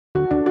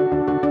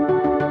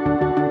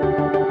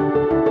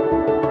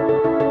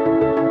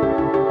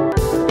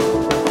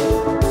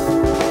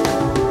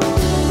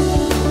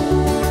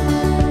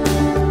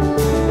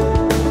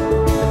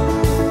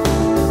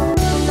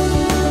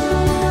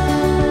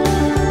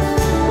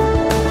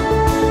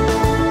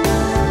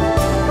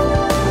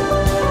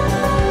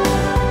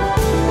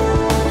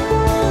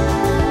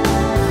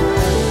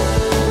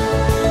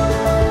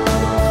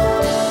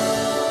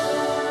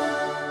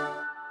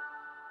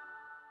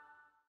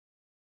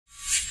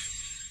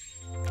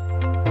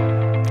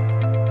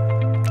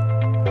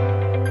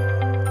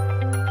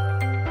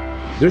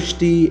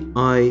Drishti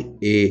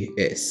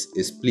IAS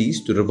is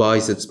pleased to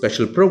revise its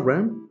special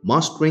program,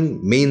 Mastering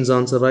Mains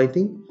Answer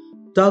Writing,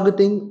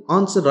 targeting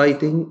answer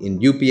writing in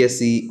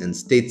UPSC and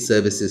State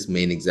Services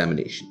Main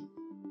Examination.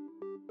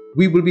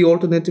 We will be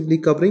alternatively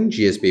covering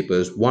GS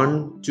Papers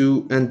 1,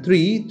 2 and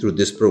 3 through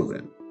this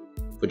program.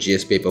 For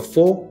GS Paper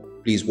 4,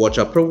 please watch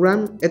our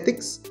program,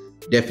 Ethics,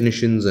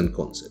 Definitions and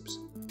Concepts.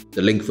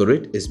 The link for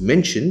it is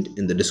mentioned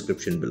in the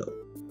description below.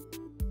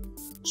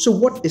 So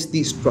what is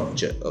the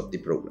structure of the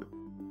program?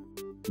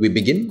 We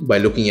begin by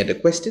looking at a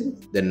question,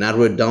 then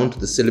narrow it down to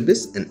the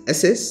syllabus and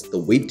assess the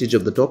weightage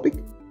of the topic.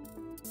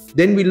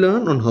 Then we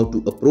learn on how to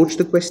approach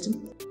the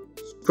question,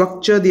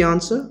 structure the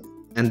answer,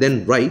 and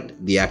then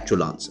write the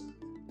actual answer.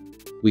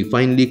 We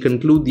finally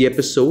conclude the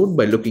episode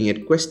by looking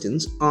at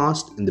questions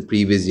asked in the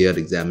previous year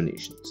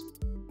examinations.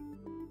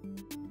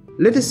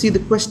 Let us see the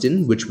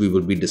question which we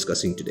will be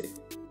discussing today.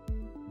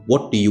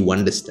 What do you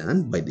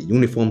understand by the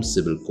Uniform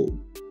Civil Code?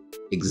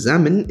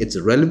 Examine its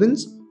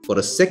relevance for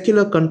a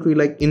secular country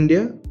like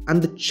India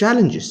and the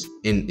challenges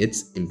in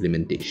its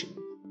implementation.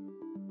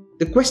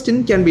 The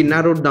question can be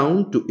narrowed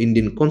down to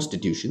Indian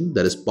Constitution,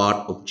 that is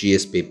part of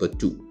GS Paper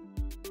 2.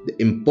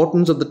 The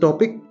importance of the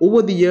topic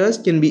over the years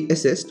can be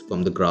assessed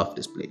from the graph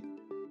displayed.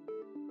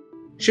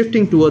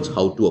 Shifting towards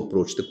how to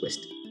approach the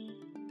question.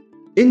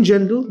 In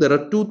general, there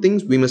are two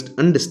things we must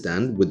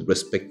understand with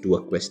respect to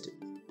a question.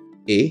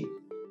 A,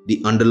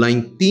 the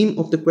underlying theme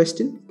of the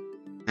question,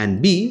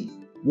 and B,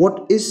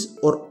 what is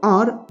or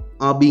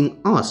are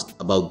being asked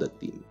about that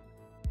theme.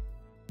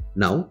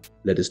 Now,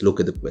 let us look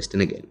at the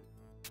question again.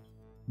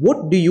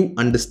 What do you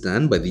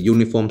understand by the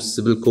Uniform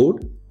Civil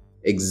Code?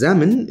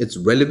 Examine its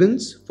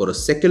relevance for a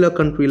secular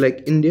country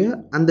like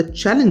India and the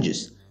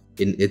challenges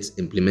in its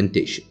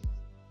implementation.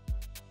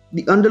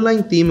 The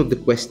underlying theme of the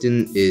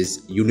question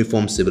is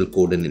Uniform Civil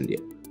Code in India.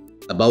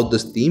 About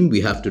this theme,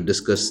 we have to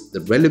discuss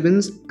the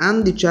relevance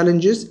and the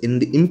challenges in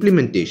the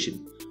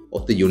implementation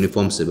of the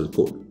Uniform Civil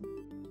Code.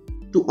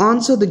 To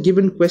answer the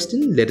given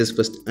question, let us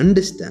first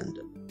understand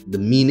the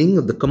meaning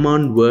of the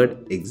command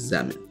word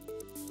examine.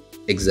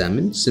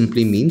 Examine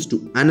simply means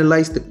to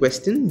analyze the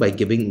question by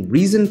giving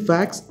recent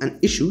facts and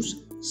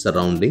issues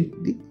surrounding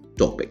the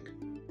topic.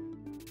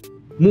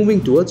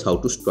 Moving towards how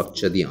to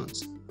structure the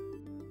answer.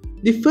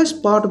 The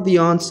first part of the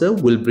answer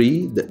will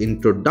be the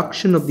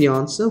introduction of the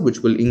answer,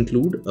 which will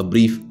include a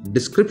brief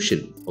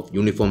description of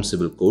Uniform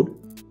Civil Code.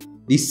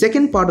 The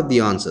second part of the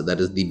answer, that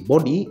is the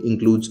body,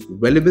 includes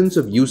relevance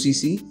of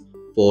UCC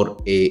for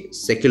a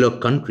secular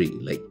country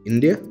like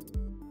India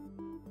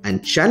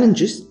and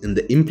challenges in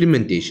the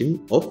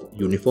implementation of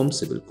Uniform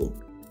Civil Code.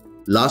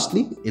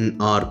 Lastly,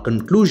 in our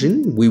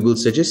conclusion, we will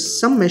suggest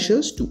some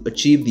measures to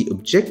achieve the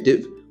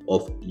objective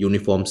of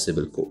Uniform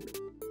Civil Code.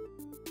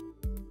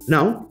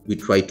 Now, we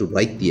try to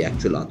write the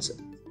actual answer.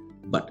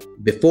 But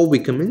before we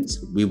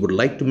commence, we would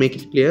like to make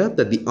it clear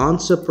that the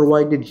answer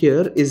provided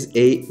here is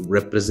a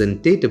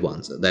representative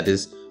answer, that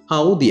is,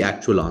 how the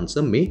actual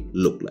answer may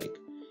look like.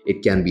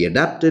 It can be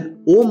adapted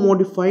or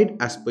modified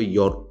as per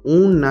your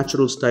own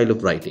natural style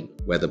of writing,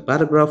 whether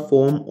paragraph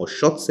form or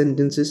short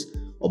sentences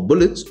or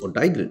bullets or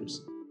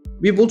diagrams.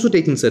 We have also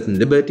taken certain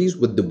liberties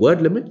with the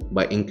word limit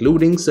by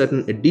including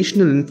certain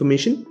additional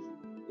information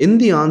in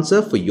the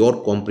answer for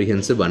your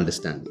comprehensive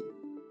understanding.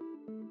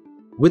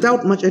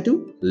 Without much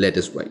ado, let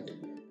us write.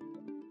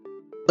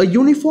 A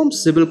uniform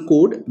civil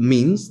code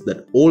means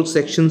that all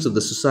sections of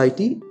the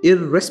society,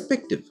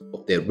 irrespective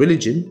of their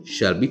religion,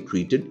 shall be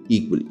treated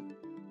equally.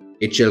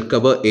 It shall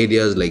cover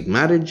areas like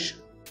marriage,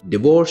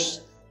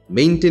 divorce,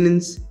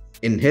 maintenance,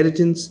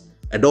 inheritance,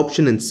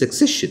 adoption and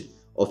succession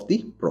of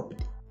the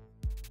property.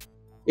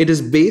 It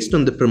is based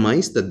on the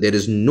premise that there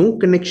is no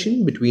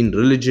connection between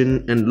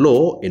religion and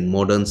law in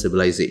modern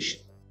civilization.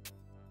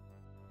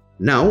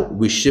 Now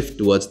we shift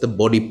towards the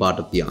body part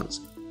of the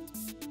answer.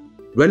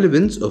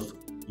 Relevance of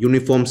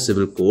Uniform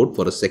Civil Code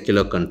for a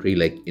secular country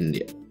like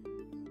India.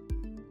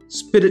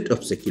 Spirit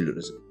of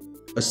secularism.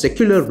 A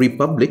secular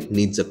republic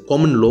needs a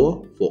common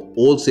law for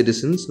all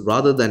citizens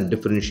rather than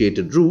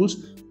differentiated rules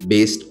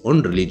based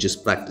on religious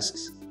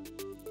practices.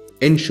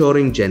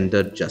 Ensuring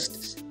gender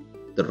justice.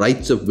 The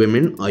rights of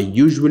women are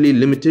usually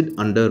limited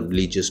under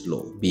religious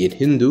law, be it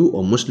Hindu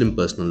or Muslim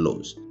personal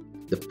laws.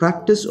 The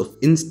practice of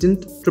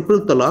instant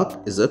triple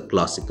talaq is a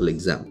classical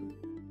example.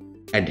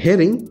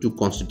 Adhering to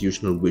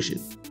constitutional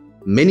vision.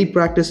 Many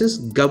practices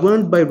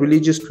governed by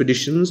religious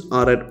traditions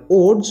are at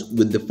odds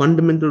with the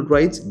fundamental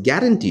rights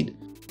guaranteed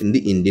in the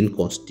Indian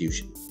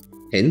Constitution.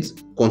 Hence,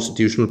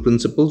 constitutional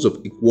principles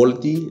of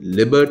equality,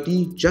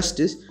 liberty,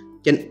 justice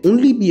can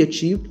only be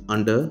achieved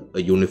under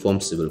a uniform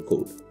civil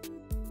code.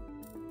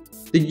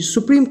 The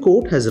Supreme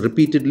Court has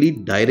repeatedly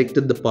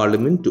directed the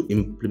Parliament to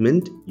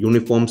implement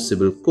Uniform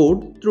Civil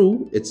Code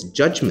through its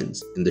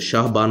judgments in the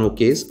Shah Bano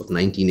case of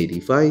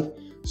 1985,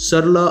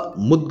 Sarla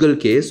Mudgal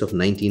case of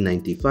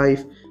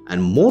 1995,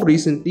 and more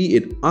recently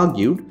it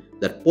argued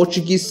that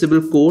Portuguese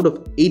Civil Code of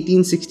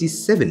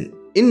 1867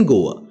 in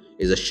Goa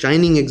is a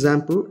shining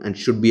example and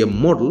should be a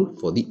model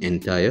for the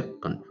entire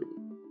country.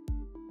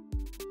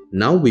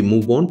 Now we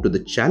move on to the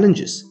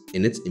challenges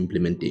in its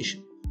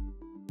implementation.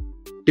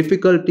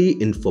 difficulty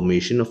in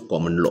formation of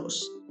common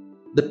laws.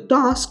 The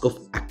task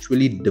of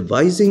actually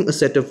devising a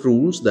set of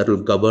rules that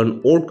will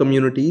govern all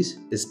communities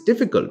is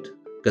difficult,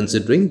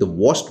 considering the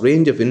vast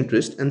range of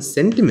interests and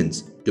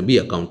sentiments to be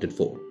accounted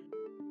for.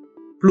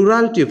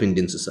 Plurality of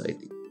Indian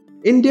society.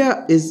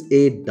 India is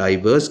a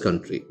diverse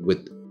country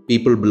with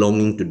people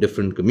belonging to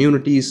different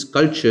communities,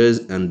 cultures,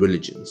 and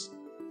religions.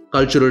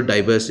 Cultural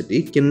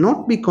diversity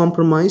cannot be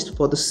compromised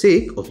for the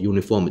sake of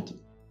uniformity.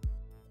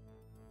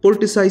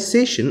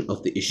 Politicization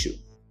of the issue.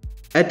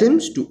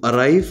 Attempts to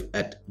arrive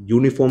at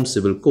uniform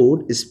civil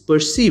code is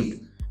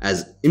perceived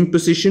as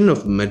imposition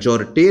of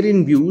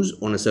majoritarian views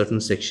on a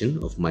certain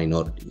section of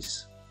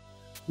minorities.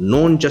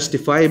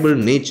 Non-justifiable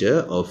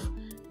nature of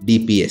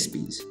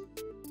DPSPs.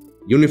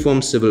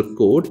 Uniform Civil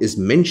Code is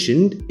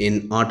mentioned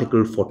in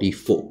Article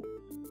 44,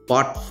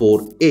 Part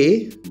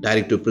 4A,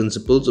 Directive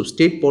Principles of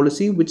State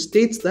Policy, which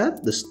states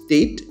that the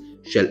state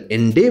shall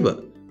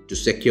endeavour to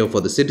secure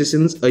for the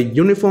citizens a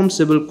uniform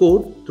civil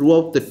code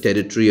throughout the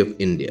territory of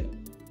India.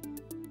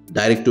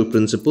 Directive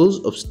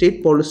principles of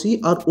state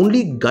policy are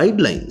only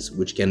guidelines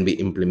which can be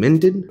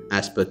implemented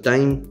as per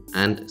time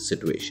and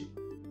situation.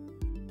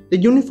 The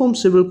Uniform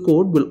Civil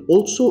Code will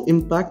also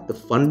impact the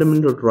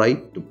fundamental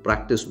right to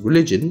practice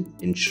religion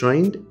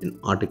enshrined in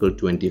Article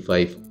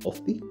 25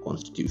 of the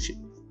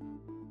Constitution.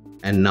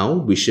 And now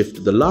we shift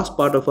to the last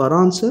part of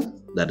our answer,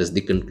 that is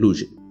the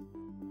conclusion.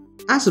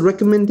 As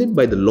recommended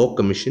by the Law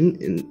Commission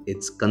in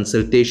its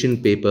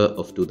consultation paper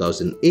of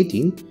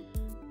 2018,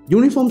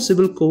 Uniform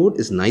Civil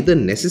Code is neither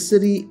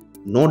necessary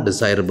nor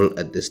desirable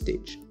at this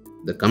stage.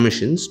 The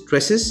Commission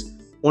stresses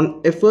on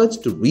efforts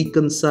to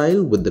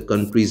reconcile with the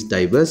country's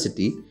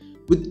diversity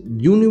with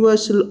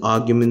universal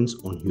arguments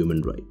on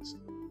human rights.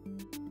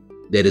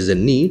 There is a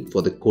need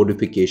for the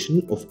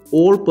codification of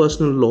all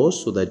personal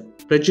laws so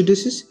that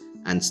prejudices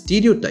and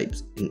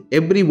stereotypes in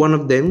every one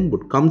of them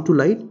would come to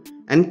light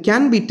and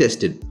can be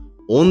tested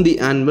on the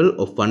anvil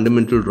of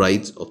fundamental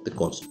rights of the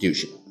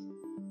Constitution.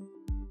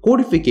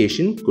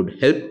 Codification could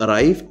help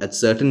arrive at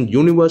certain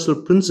universal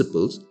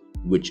principles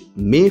which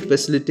may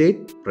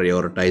facilitate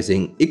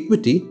prioritizing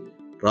equity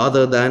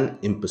rather than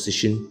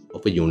imposition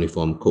of a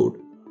uniform code.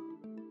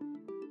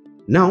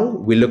 Now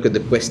we look at the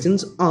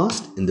questions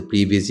asked in the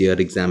previous year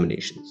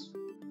examinations.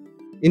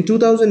 In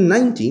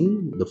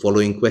 2019, the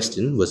following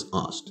question was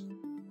asked.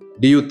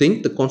 Do you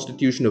think the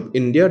Constitution of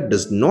India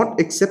does not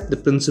accept the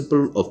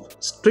principle of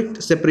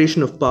strict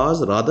separation of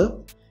powers? Rather,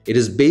 it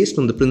is based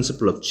on the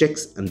principle of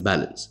checks and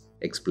balance.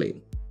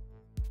 Explain.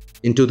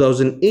 In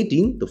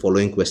 2018, the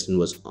following question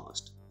was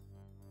asked.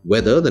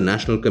 Whether the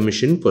National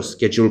Commission for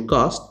Scheduled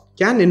Caste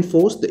can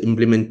enforce the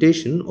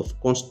implementation of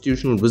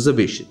constitutional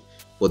reservation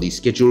for the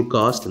scheduled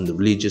caste and the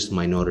religious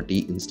minority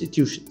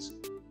institutions.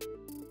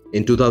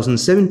 In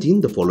 2017,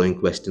 the following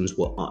questions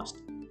were asked.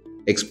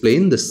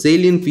 Explain the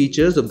salient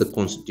features of the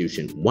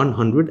Constitution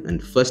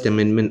 101st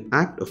Amendment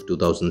Act of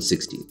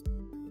 2016.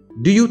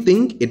 Do you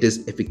think it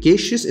is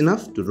efficacious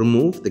enough to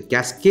remove the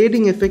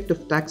cascading effect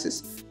of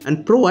taxes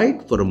and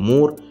provide for a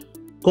more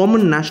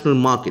common national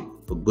market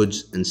for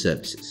goods and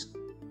services?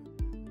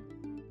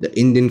 The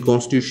Indian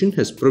Constitution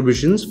has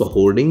provisions for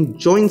holding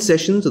joint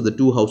sessions of the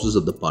two houses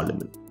of the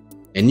Parliament.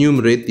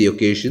 Enumerate the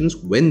occasions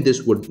when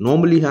this would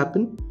normally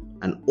happen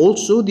and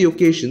also the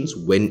occasions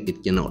when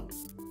it cannot,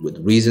 with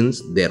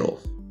reasons thereof.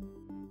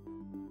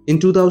 In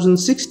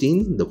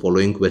 2016, the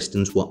following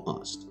questions were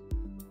asked.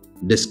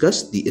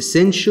 Discuss the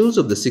essentials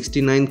of the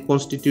 69th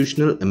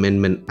Constitutional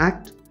Amendment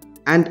Act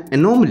and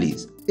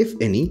anomalies, if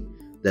any,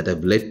 that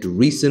have led to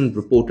recent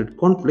reported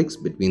conflicts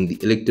between the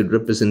elected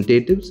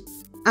representatives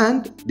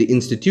and the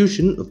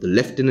institution of the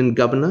Lieutenant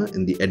Governor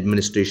in the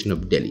administration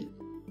of Delhi.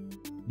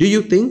 Do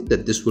you think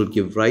that this will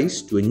give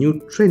rise to a new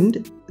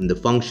trend in the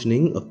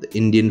functioning of the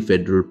Indian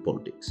federal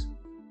politics?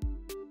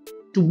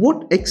 To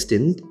what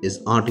extent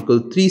is Article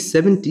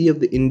 370 of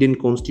the Indian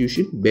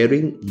Constitution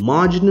bearing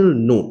marginal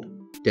note,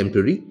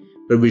 temporary,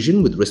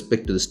 provision with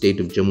respect to the state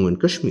of Jammu and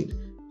Kashmir,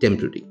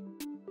 temporary?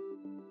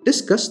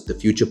 Discuss the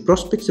future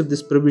prospects of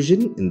this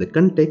provision in the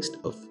context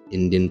of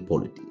Indian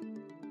polity.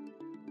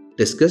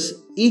 Discuss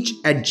each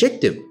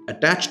adjective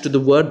attached to the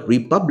word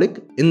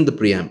republic in the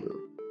preamble.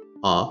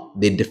 Are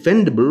they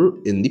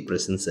defendable in the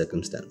present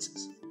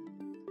circumstances?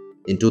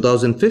 In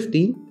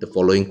 2015, the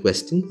following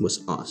question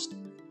was asked.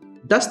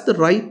 Does the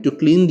right to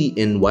clean the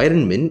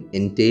environment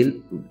entail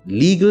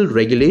legal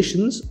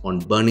regulations on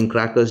burning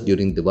crackers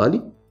during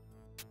Diwali?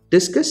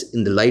 Discuss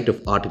in the light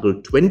of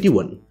Article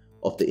 21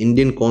 of the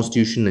Indian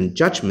Constitution and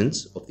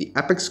judgments of the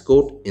Apex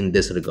Court in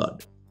this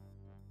regard.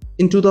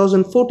 In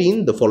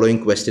 2014, the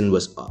following question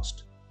was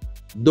asked.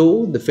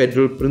 Though the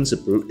federal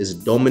principle is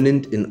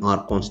dominant in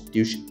our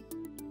Constitution,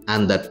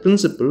 and that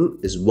principle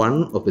is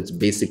one of its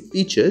basic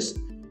features,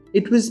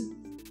 it was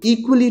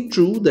equally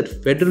true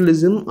that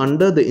federalism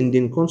under the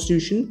Indian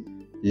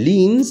Constitution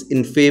leans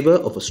in favor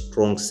of a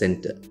strong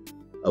center,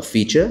 a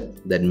feature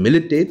that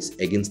militates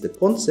against the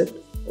concept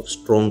of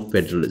strong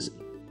federalism.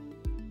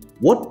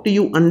 What do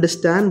you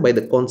understand by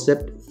the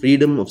concept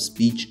freedom of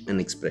speech and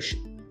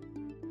expression?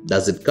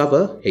 Does it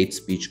cover hate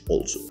speech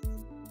also?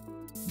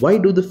 Why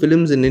do the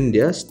films in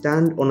India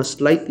stand on a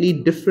slightly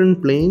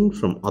different plane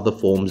from other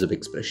forms of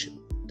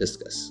expression?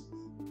 Discuss.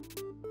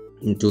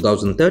 In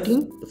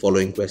 2013, the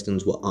following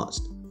questions were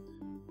asked.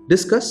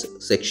 Discuss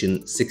Section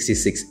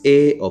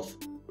 66A of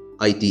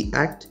IT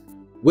Act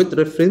with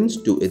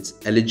reference to its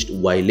alleged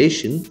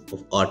violation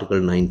of Article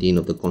 19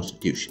 of the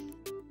Constitution.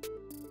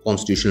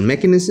 Constitutional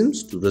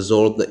mechanisms to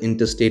resolve the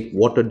interstate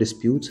water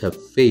disputes have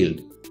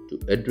failed to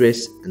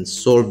address and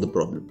solve the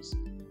problems.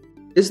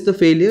 Is the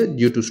failure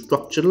due to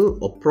structural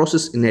or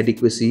process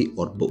inadequacy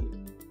or both?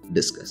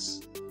 Discuss.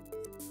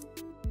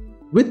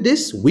 With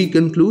this, we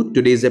conclude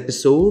today's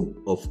episode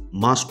of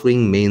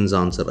Mastering Mains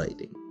Answer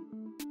Writing.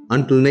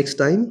 Until next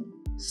time,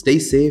 stay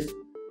safe.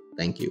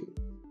 Thank you.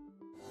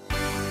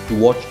 To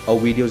watch our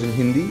videos in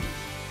Hindi,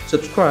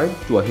 subscribe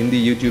to our Hindi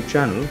YouTube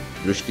channel,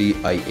 Drishti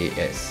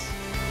IAS.